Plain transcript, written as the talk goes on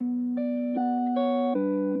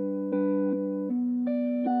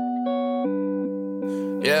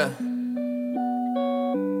Yeah.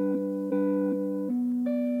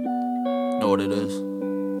 Know what it is.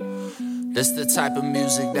 This the type of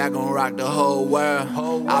music that gon' rock the whole world.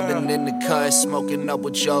 I've been in the cut, smoking up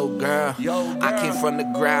with your girl. I came from the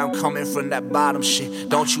ground, coming from that bottom shit.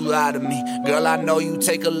 Don't you lie to me, girl, I know you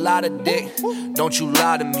take a lot of dick. Don't you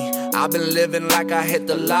lie to me, I've been living like I hit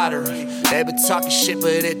the lottery. They been talking shit, but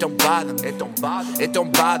it don't bother me. It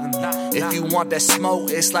don't bother me. If you want that smoke,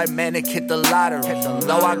 it's like Manic hit the lottery.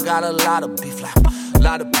 Though I got a lot of beef, like a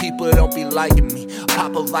lot of people don't be liking me.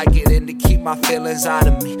 Pop a Vicodin to keep my feelings out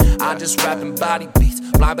of me. I just rapping body beats,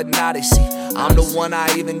 blind but now they see. I'm the one,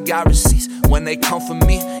 I even got receipts. When they come for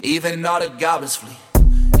me, even all the goblins flee.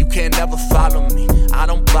 You can't never follow me, I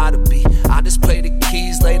don't buy the beat. I just play the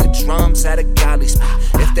keys, lay the drums at a godly speed.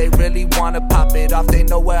 If they really wanna pop it off, they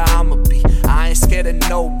know where I'ma be. I ain't scared of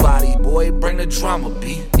nobody, boy, bring the drama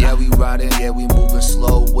beat. Yeah, we riding, yeah, we moving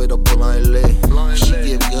slow with a blunt lit. She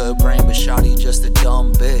give good brain, but shawty just a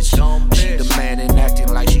dumb bitch. She the man and acting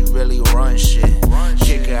like she really run shit.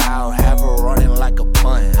 Kick her out, have her running like a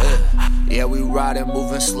punt. Yeah, we riding,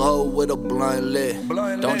 moving slow with a blunt lit.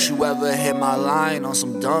 Don't you ever hit my line on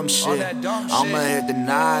some dumb shit. I'ma hit the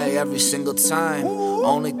night every single time.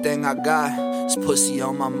 Only thing I got is pussy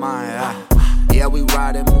on my mind. Yeah, we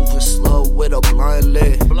riding, moving slow with a blunt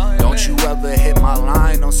lit. Don't you ever hit my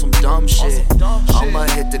line on some dumb shit. I'ma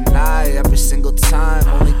hit the night every single time.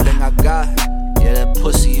 Only thing I got, yeah, that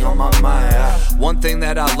pussy on my mind. One thing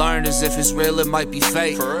that I learned is if it's real, it might be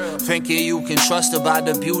fake. Thinking you can trust her by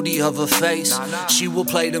the beauty of her face. She will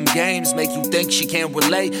play them games, make you think she can't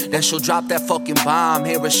relate. Then she'll drop that fucking bomb,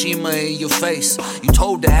 Hiroshima in your face. You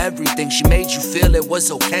told her everything, she made you feel it was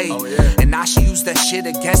okay. And now she used that shit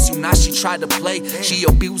against you, now she tried to play. She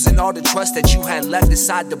abusing all the trust that you had left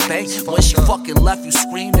inside the bank. When she fucking left, you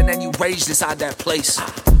screamed and then you raged inside that place.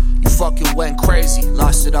 You fucking went crazy,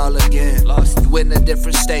 lost it all again. You in a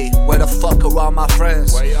different state, where the fuck are all my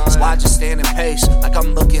friends? So I just stand in pace, like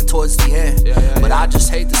I'm looking towards the end. But I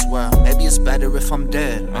just hate this world, maybe it's better if I'm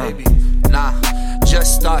dead. Nah,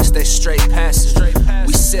 just thoughts, they straight past it.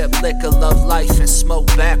 We sip liquor, love life, and smoke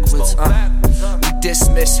backwards. We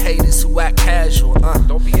dismiss haters who act casual.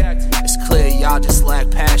 It's clear y'all just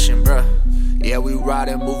lack passion, bruh. Yeah, we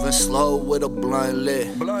riding, moving slow with a blunt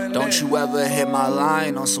lit. Don't you ever hit my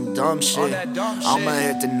line on some dumb shit. I'ma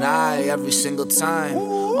hit the night every single time.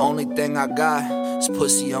 Only thing I got is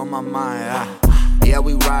pussy on my mind. Yeah,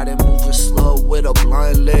 we riding, moving slow with a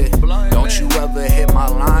blunt lit. Don't